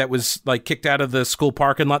veteran that was like kicked out of the school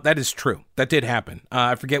parking lot, that is true. That did happen.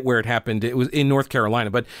 I forget where it happened. It was in North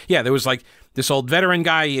Carolina. But yeah, there was like this old veteran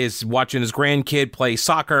guy is watching his grandkid play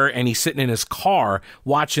soccer, and he's sitting in his car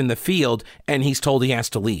watching the field, and he's told he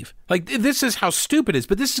has to leave. Like, this is how stupid it is.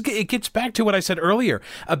 But it gets back to what I said earlier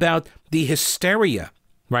about the hysteria,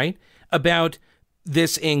 right? About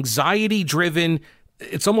this anxiety-driven,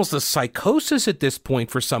 it's almost a psychosis at this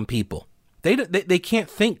point for some people. They can't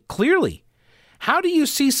think clearly. How do you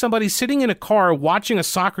see somebody sitting in a car watching a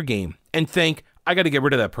soccer game and think, I got to get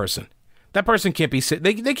rid of that person? That person can't be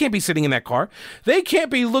sitting. They can't be sitting in that car. They can't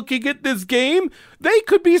be looking at this game. They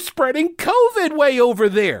could be spreading COVID way over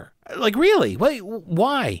there. Like, really? Wait,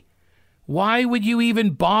 why? Why would you even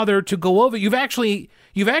bother to go over? You've actually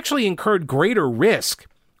incurred greater risk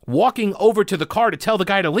walking over to the car to tell the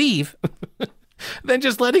guy to leave than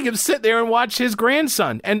just letting him sit there and watch his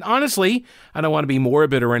grandson. And honestly, I don't want to be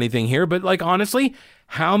morbid or anything here, but like, honestly,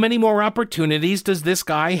 how many more opportunities does this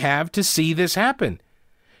guy have to see this happen?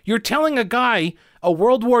 You're telling a guy, a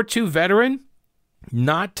World War II veteran,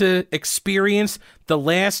 not to experience the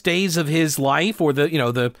last days of his life or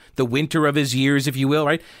the winter of his years, if you will,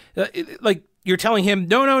 right? Like, you're telling him,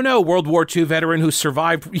 no, World War II veteran who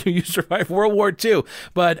survived World War II,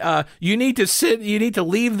 but you need to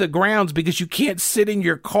leave the grounds because you can't sit in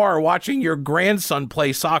your car watching your grandson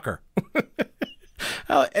play soccer.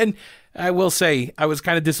 And I will say, I was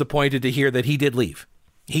kind of disappointed to hear that he did leave.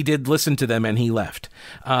 He did listen to them and he left.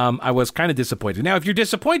 I was kind of disappointed. Now, if you're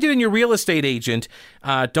disappointed in your real estate agent,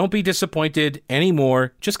 don't be disappointed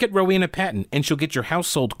anymore. Just get Rowena Patton and she'll get your house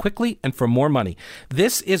sold quickly and for more money.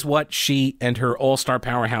 This is what she and her all-star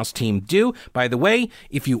powerhouse team do. By the way,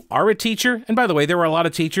 if you are a teacher, and by the way, there are a lot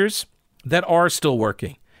of teachers that are still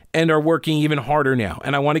working and are working even harder now.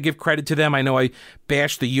 And I want to give credit to them. I know I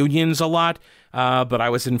bash the unions a lot. But I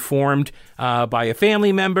was informed by a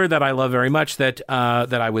family member that I love very much that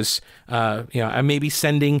I was, I may be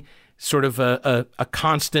sending sort of a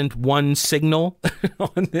constant one signal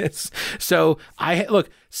on this. So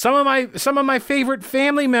some of my favorite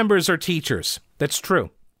family members are teachers. That's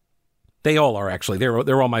true. They all are, actually.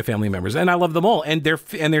 They're all my family members, and I love them all, and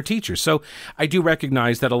they're teachers. So I do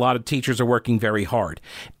recognize that a lot of teachers are working very hard,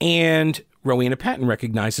 and Rowena Patton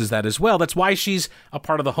recognizes that as well. That's why she's a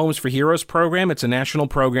part of the Homes for Heroes program. It's a national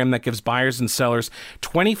program that gives buyers and sellers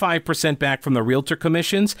 25% back from the realtor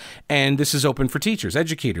commissions, and this is open for teachers,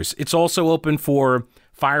 educators. It's also open for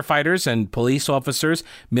firefighters and police officers,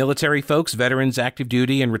 military folks, veterans, active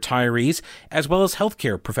duty, and retirees, as well as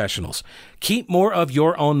healthcare professionals. Keep more of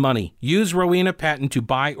your own money. Use Rowena Patton to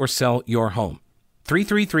buy or sell your home.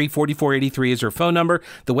 333-4483 is her phone number.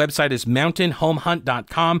 The website is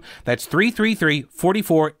mountainhomehunt.com. That's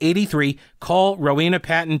 333-4483. Call Rowena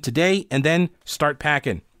Patton today and then start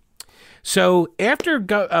packing. So after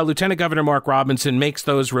Lieutenant Governor Mark Robinson makes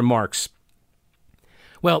those remarks,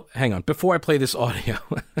 well, hang on. Before I play this audio,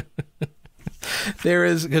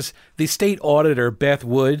 because the state auditor, Beth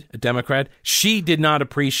Wood, a Democrat, she did not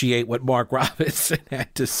appreciate what Mark Robinson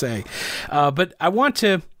had to say. But I want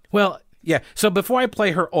to, so before I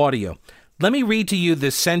play her audio, let me read to you the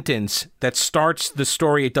sentence that starts the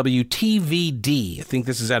story at WTVD. I think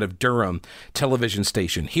this is out of Durham television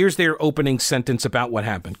station. Here's their opening sentence about what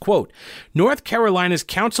happened. Quote, North Carolina's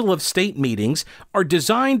Council of State meetings are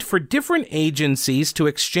designed for different agencies to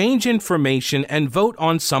exchange information and vote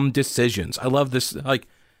on some decisions. I love this, like,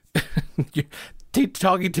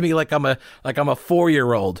 talking to me like I'm a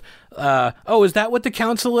 4-year-old. Is that what the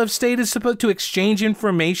Council of State is supposed to exchange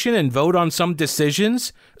information and vote on some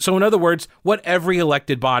decisions? So in other words, what every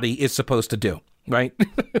elected body is supposed to do, right?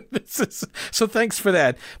 So thanks for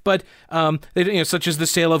that. But, such as the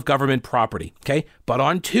sale of government property. Okay. But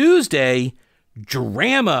on Tuesday,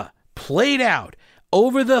 drama played out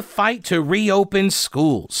over the fight to reopen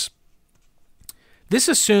schools. This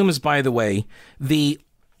assumes, by the way, the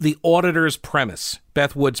auditor's premise,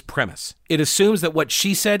 Beth Wood's premise. It assumes that what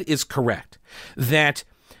she said is correct, that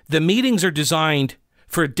the meetings are designed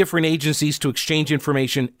for different agencies to exchange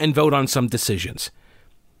information and vote on some decisions,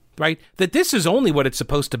 right? That this is only what it's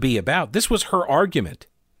supposed to be about. This was her argument.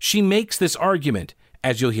 She makes this argument,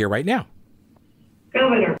 as you'll hear right now.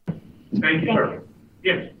 Governor. Thank you, sir.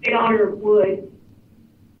 Yes. In honor of Wood,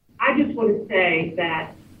 I just want to say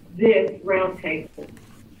that this roundtable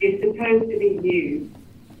is supposed to be used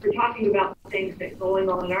for talking about things that are going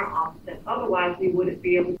on in our office that otherwise we wouldn't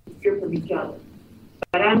be able to hear from each other.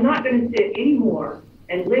 But I'm not going to sit anymore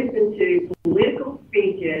and listen to political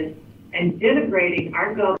speeches and denigrating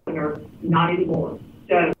our governor, not anymore.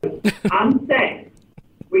 So I'm saying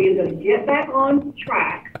we're going to get back on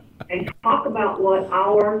track and talk about what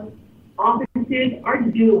our offices are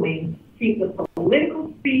doing, keep the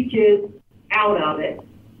political speeches out of it,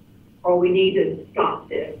 or we need to stop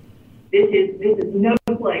this. This is no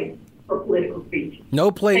place for political speeches.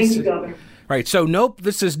 No place. Thank you, Governor. Right. So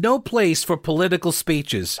this is no place for political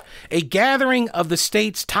speeches. A gathering of the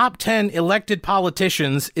state's top 10 elected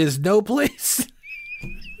politicians is no place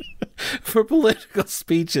for political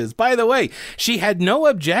speeches. By the way, she had no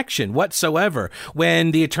objection whatsoever when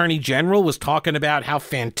the Attorney General was talking about how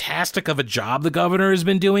fantastic of a job the governor has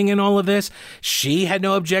been doing in all of this. She had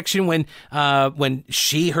no objection when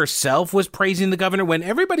she herself was praising the governor, when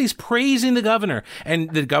everybody's praising the governor and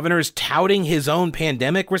the governor is touting his own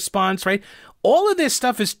pandemic response, right? All of this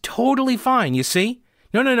stuff is totally fine, you see?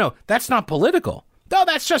 No, that's not political. No,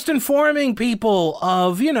 that's just informing people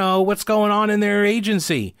of, what's going on in their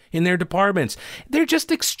agency, in their departments. They're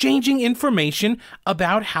just exchanging information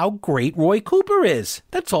about how great Roy Cooper is.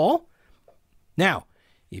 That's all. Now,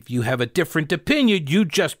 if you have a different opinion, you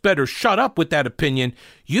just better shut up with that opinion.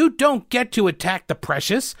 You don't get to attack the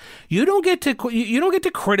precious. You don't get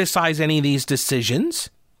to criticize any of these decisions.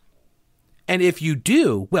 And if you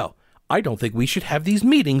do, well, I don't think we should have these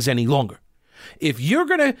meetings any longer. If you're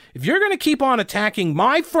gonna keep on attacking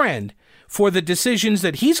my friend for the decisions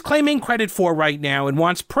that he's claiming credit for right now and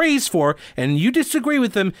wants praise for, and you disagree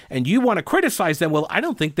with them and you want to criticize them, well, I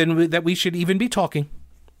don't think then that we should even be talking.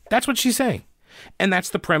 That's what she's saying. And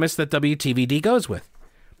that's the premise that WTVD goes with.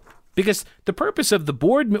 Because the purpose of the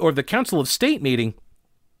board or the Council of State meeting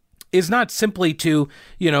is not simply to,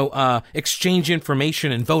 exchange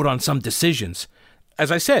information and vote on some decisions.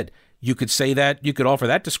 As I said, you could offer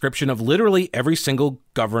that description of literally every single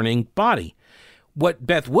governing body. What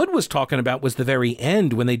Beth Wood was talking about was the very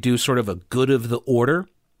end when they do sort of a good of the order,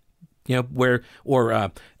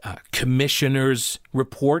 commissioners'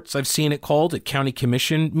 reports, I've seen it called at county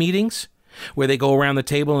commission meetings, where they go around the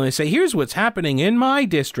table and they say, here's what's happening in my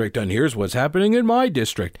district, and here's what's happening in my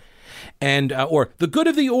district. And or the good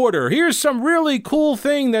of the order. Here's some really cool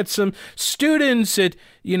thing that some students at,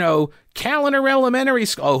 Callender Elementary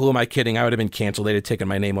School. Oh, who am I kidding? I would have been canceled. They'd have taken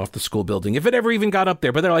my name off the school building if it ever even got up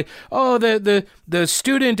there. But they're like, oh, the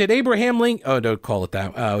student at Abraham Lincoln. Oh, don't call it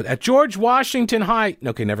that. At George Washington High.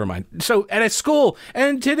 Okay, never mind. So at a school,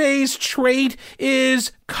 and today's trait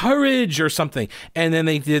is courage or something. And then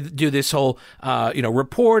they do this whole,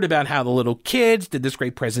 report about how the little kids did this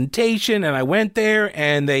great presentation. And I went there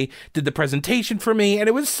and they did the presentation for me. And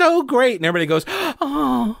it was so great. And everybody goes,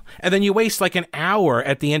 oh. And then you waste like an hour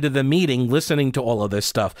at the end of the meeting listening to all of this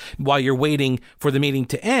stuff while you're waiting for the meeting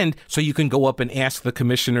to end so you can go up and ask the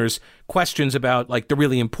commissioners questions about like the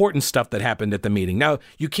really important stuff that happened at the meeting. Now,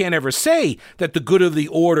 you can't ever say that the good of the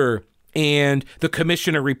order and the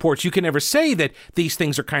commissioner reports, you can never say that these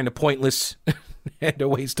things are kind of pointless and a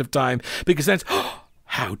waste of time, because that's,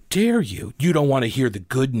 how dare you? You don't want to hear the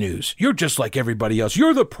good news. You're just like everybody else.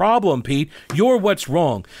 You're the problem, Pete. You're what's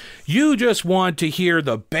wrong. You just want to hear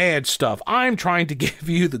the bad stuff. I'm trying to give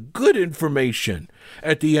you the good information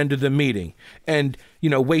at the end of the meeting and,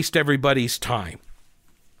 waste everybody's time.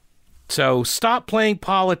 So stop playing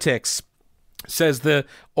politics, says the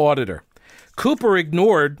auditor. Cooper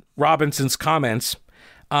ignored Robinson's comments,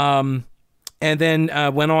 and then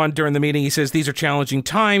went on during the meeting. He says, these are challenging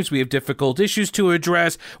times. We have difficult issues to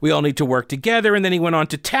address. We all need to work together. And then he went on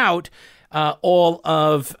to tout all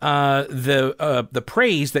of the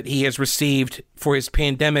praise that he has received for his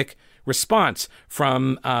pandemic response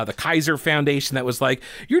from the Kaiser Foundation that was like,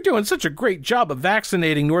 you're doing such a great job of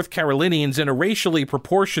vaccinating North Carolinians in a racially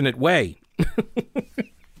proportionate way.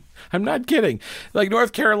 I'm not kidding. Like,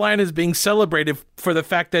 North Carolina is being celebrated for the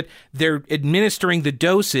fact that they're administering the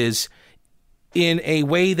doses in a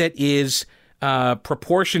way that is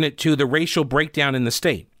proportionate to the racial breakdown in the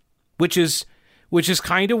state, which is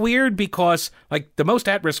kind of weird because, like, the most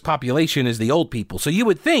at-risk population is the old people. So you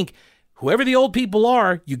would think whoever the old people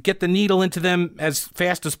are, you get the needle into them as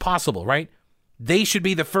fast as possible, right? They should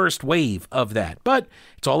be the first wave of that. But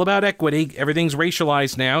it's all about equity. Everything's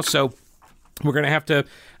racialized now, so we're going to have to,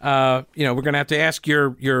 we're going to have to ask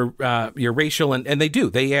your racial and they do.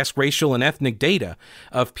 They ask racial and ethnic data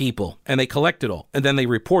of people, and they collect it all, and then they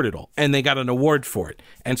report it all, and they got an award for it.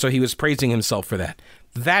 And so he was praising himself for that.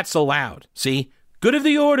 That's allowed. See, good of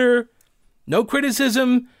the order. No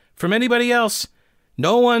criticism from anybody else.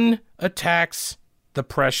 No one attacks the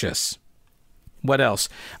precious. What else?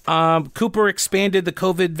 Cooper expanded the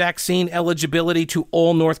COVID vaccine eligibility to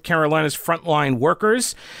all North Carolina's frontline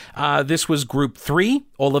workers. This was Group 3,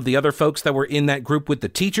 all of the other folks that were in that group with the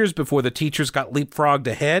teachers before the teachers got leapfrogged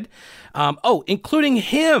ahead. Including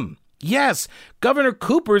him. Yes, Governor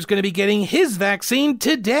Cooper is going to be getting his vaccine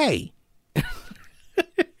today.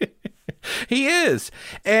 He is.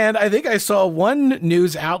 And I think I saw one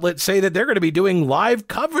news outlet say that they're going to be doing live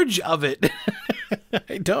coverage of it.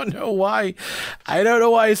 I don't know why. I don't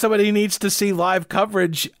know why somebody needs to see live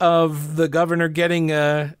coverage of the governor getting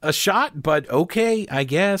a shot, but okay, I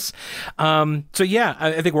guess. I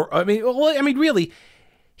think really,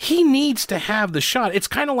 he needs to have the shot. It's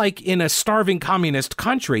kind of like in a starving communist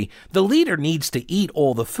country, the leader needs to eat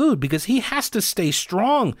all the food because he has to stay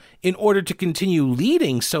strong in order to continue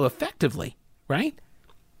leading so effectively, right?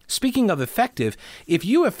 Speaking of effective, if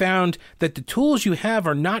you have found that the tools you have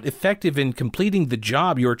are not effective in completing the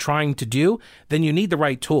job you're trying to do, then you need the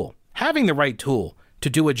right tool. Having the right tool to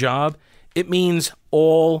do a job, it means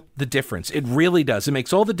all the difference. It really does. It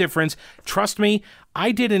makes all the difference. Trust me,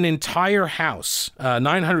 I did an entire house,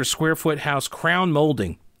 900 square foot house, crown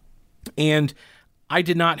molding, and I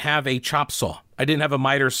did not have a chop saw. I didn't have a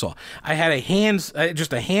miter saw. I had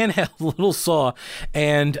just a handheld little saw,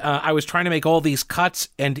 and I was trying to make all these cuts,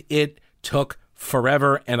 and it took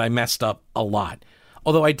forever, and I messed up a lot.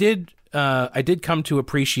 Although I did come to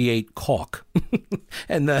appreciate caulk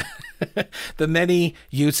and the many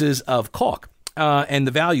uses of caulk and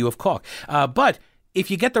the value of caulk. But if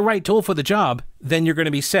you get the right tool for the job, then you're going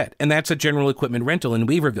to be set. And that's a General Equipment Rental in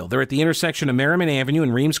Weaverville. They're at the intersection of Merriman Avenue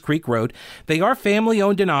and Reems Creek Road. They are family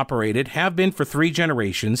owned and operated, have been for 3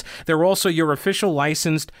 generations. They're also your official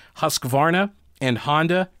licensed Husqvarna and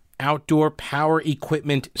Honda outdoor power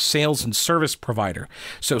equipment sales and service provider.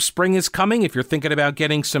 So spring is coming. If you're thinking about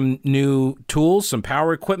getting some new tools, some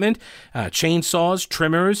power equipment, chainsaws,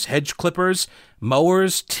 trimmers, hedge clippers,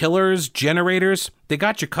 mowers, tillers, generators, they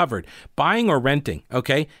got you covered. Buying or renting,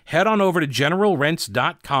 okay? Head on over to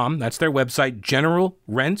generalrents.com. That's their website,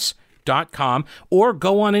 generalrents.com, or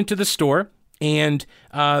go on into the store. And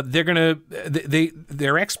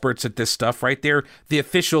they're experts at this stuff, right? They're the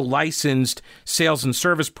official licensed sales and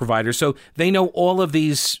service provider. So they know all of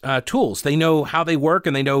these tools. They know how they work,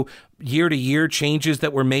 and they know year-to-year changes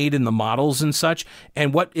that were made in the models and such,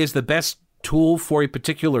 and what is the best tool for a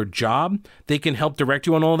particular job. They can help direct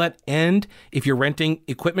you on all that. And if you're renting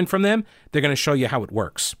equipment from them, they're going to show you how it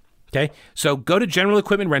works. Okay, so go to General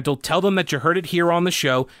Equipment Rental. Tell them that you heard it here on the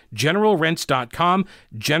show. GeneralRents.com,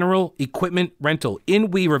 General Equipment Rental in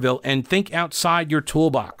Weaverville, and think outside your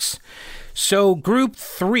toolbox. So Group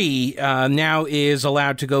 3 now is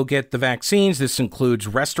allowed to go get the vaccines. This includes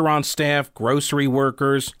restaurant staff, grocery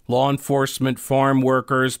workers, law enforcement, farm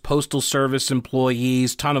workers, postal service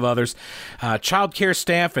employees, ton of others. Child care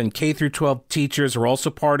staff and K through 12 teachers are also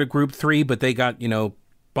part of Group 3, but they got,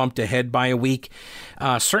 bumped ahead by a week.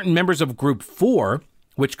 Certain members of Group 4,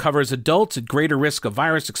 which covers adults at greater risk of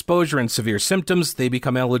virus exposure and severe symptoms, they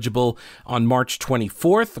become eligible on March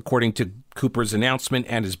 24th, according to Cooper's announcement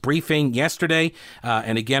and his briefing yesterday.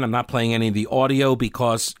 And again, I'm not playing any of the audio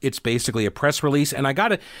because it's basically a press release. And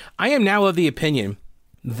I am now of the opinion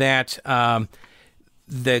that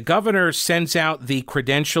the governor sends out the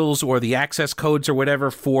credentials or the access codes or whatever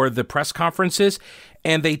for the press conferences,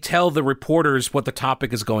 and they tell the reporters what the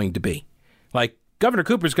topic is going to be. Like, Governor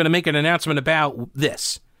Cooper is going to make an announcement about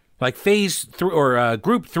this, like phase 3 or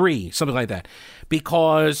Group 3, something like that,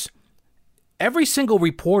 because every single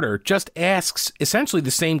reporter just asks essentially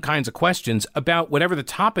the same kinds of questions about whatever the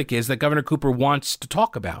topic is that Governor Cooper wants to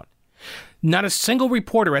talk about. Not a single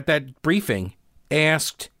reporter at that briefing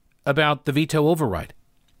asked about the veto override.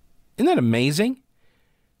 Isn't that amazing?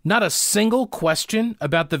 Not a single question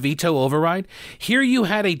about the veto override. Here you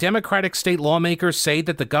had a Democratic state lawmaker say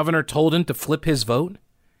that the governor told him to flip his vote.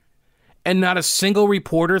 And not a single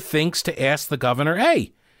reporter thinks to ask the governor,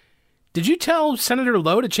 hey, did you tell Senator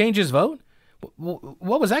Lowe to change his vote?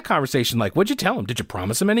 What was that conversation like? What'd you tell him? Did you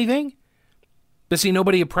promise him anything? But see,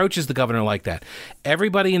 nobody approaches the governor like that.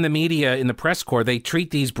 Everybody in the media, in the press corps, they treat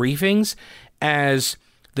these briefings as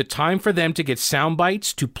the time for them to get sound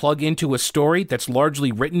bites to plug into a story that's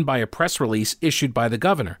largely written by a press release issued by the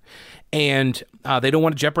governor. And they don't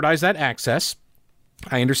want to jeopardize that access.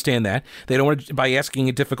 I understand that. They don't want to, by asking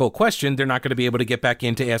a difficult question, they're not going to be able to get back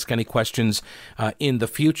in to ask any questions in the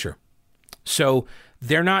future. So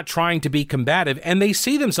they're not trying to be combative. And they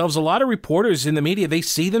see themselves, a lot of reporters in the media, they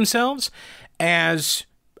see themselves as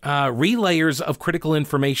relayers of critical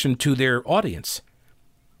information to their audience.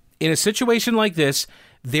 In a situation like this,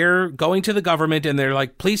 they're going to the government and they're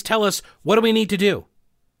like, please tell us, what do we need to do?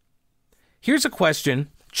 Here's a question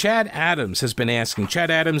Chad Adams has been asking. Chad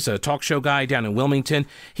Adams, a talk show guy down in Wilmington,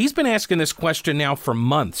 he's been asking this question now for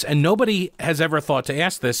months, and nobody has ever thought to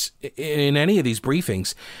ask this in any of these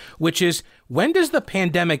briefings, which is, when does the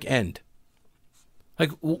pandemic end?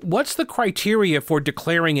 Like, what's the criteria for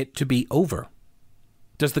declaring it to be over?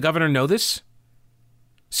 Does the governor know this?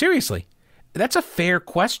 Seriously, that's a fair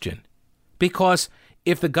question, because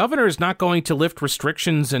if the governor is not going to lift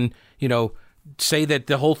restrictions and, say that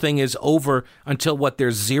the whole thing is over until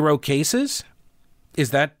there's 0 cases,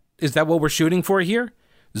 is that what we're shooting for here?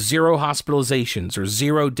 0 hospitalizations or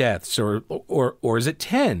 0 deaths or is it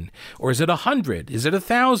 10 or is it 100? Is it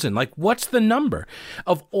 1,000? Like, what's the number?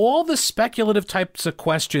 Of all the speculative types of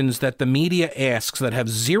questions that the media asks that have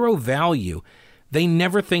 0 value, they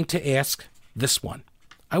never think to ask this one.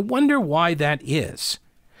 I wonder why that is.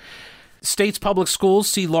 State's public schools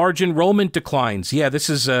see large enrollment declines. Yeah, this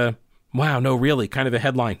is wow, no, really, kind of a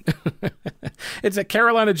headline. It's a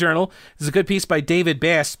Carolina Journal. This is a good piece by David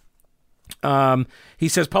Bass. He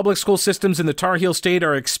says public school systems in the Tar Heel State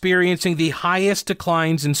are experiencing the highest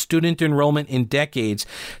declines in student enrollment in decades.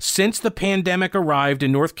 Since the pandemic arrived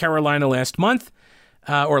in North Carolina last March,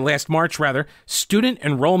 student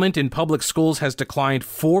enrollment in public schools has declined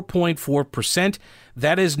 4.4%.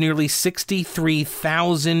 That is nearly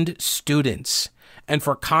 63,000 students. And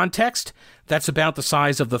for context, that's about the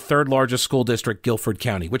size of the 3rd largest school district, Guilford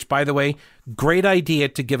County, which, by the way, great idea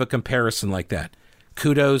to give a comparison like that.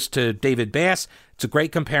 Kudos to David Bass. It's a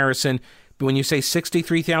great comparison. But when you say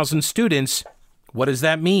 63,000 students, what does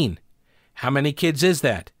that mean? How many kids is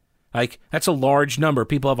that? Like, that's a large number.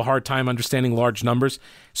 People have a hard time understanding large numbers.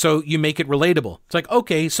 So you make it relatable. It's like,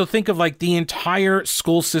 okay, so think of like the entire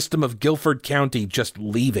school system of Guilford County just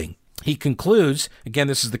leaving. He concludes, again,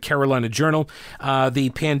 this is the Carolina Journal, the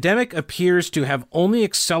pandemic appears to have only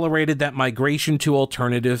accelerated that migration to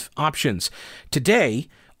alternative options. Today,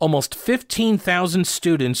 almost 15,000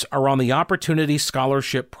 students are on the Opportunity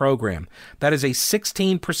Scholarship Program. That is a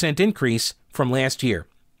 16% increase from last year.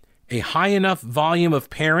 A high enough volume of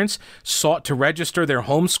parents sought to register their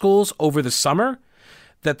homeschools over the summer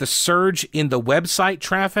that the surge in the website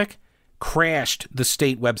traffic crashed the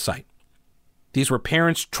state website. These were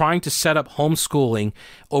parents trying to set up homeschooling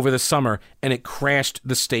over the summer, and it crashed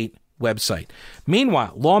the state website.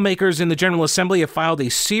 Meanwhile, lawmakers in the General Assembly have filed a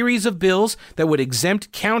series of bills that would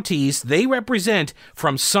exempt counties they represent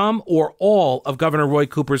from some or all of Governor Roy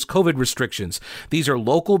Cooper's COVID restrictions. These are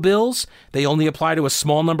local bills. They only apply to a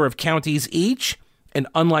small number of counties each. And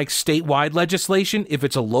unlike statewide legislation, if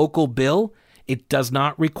it's a local bill, it does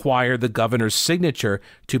not require the governor's signature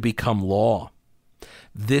to become law.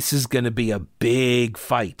 This is going to be a big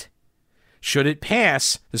fight. Should it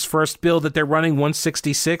pass, this first bill that they're running,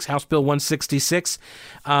 166, House Bill 166,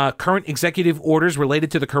 current executive orders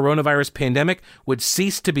related to the coronavirus pandemic would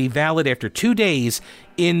cease to be valid after 2 days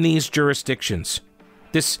in these jurisdictions.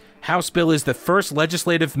 This House bill is the first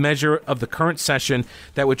legislative measure of the current session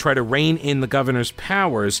that would try to rein in the governor's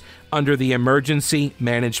powers under the Emergency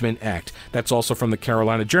Management Act. That's also from the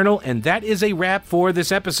Carolina Journal, and that is a wrap for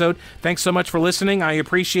this episode. Thanks so much for listening. I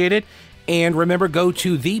appreciate it. And remember, go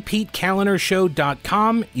to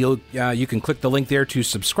thepetekalinershow.com. You can click the link there to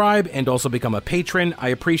subscribe and also become a patron. I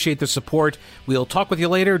appreciate the support. We'll talk with you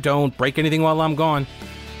later. Don't break anything while I'm gone.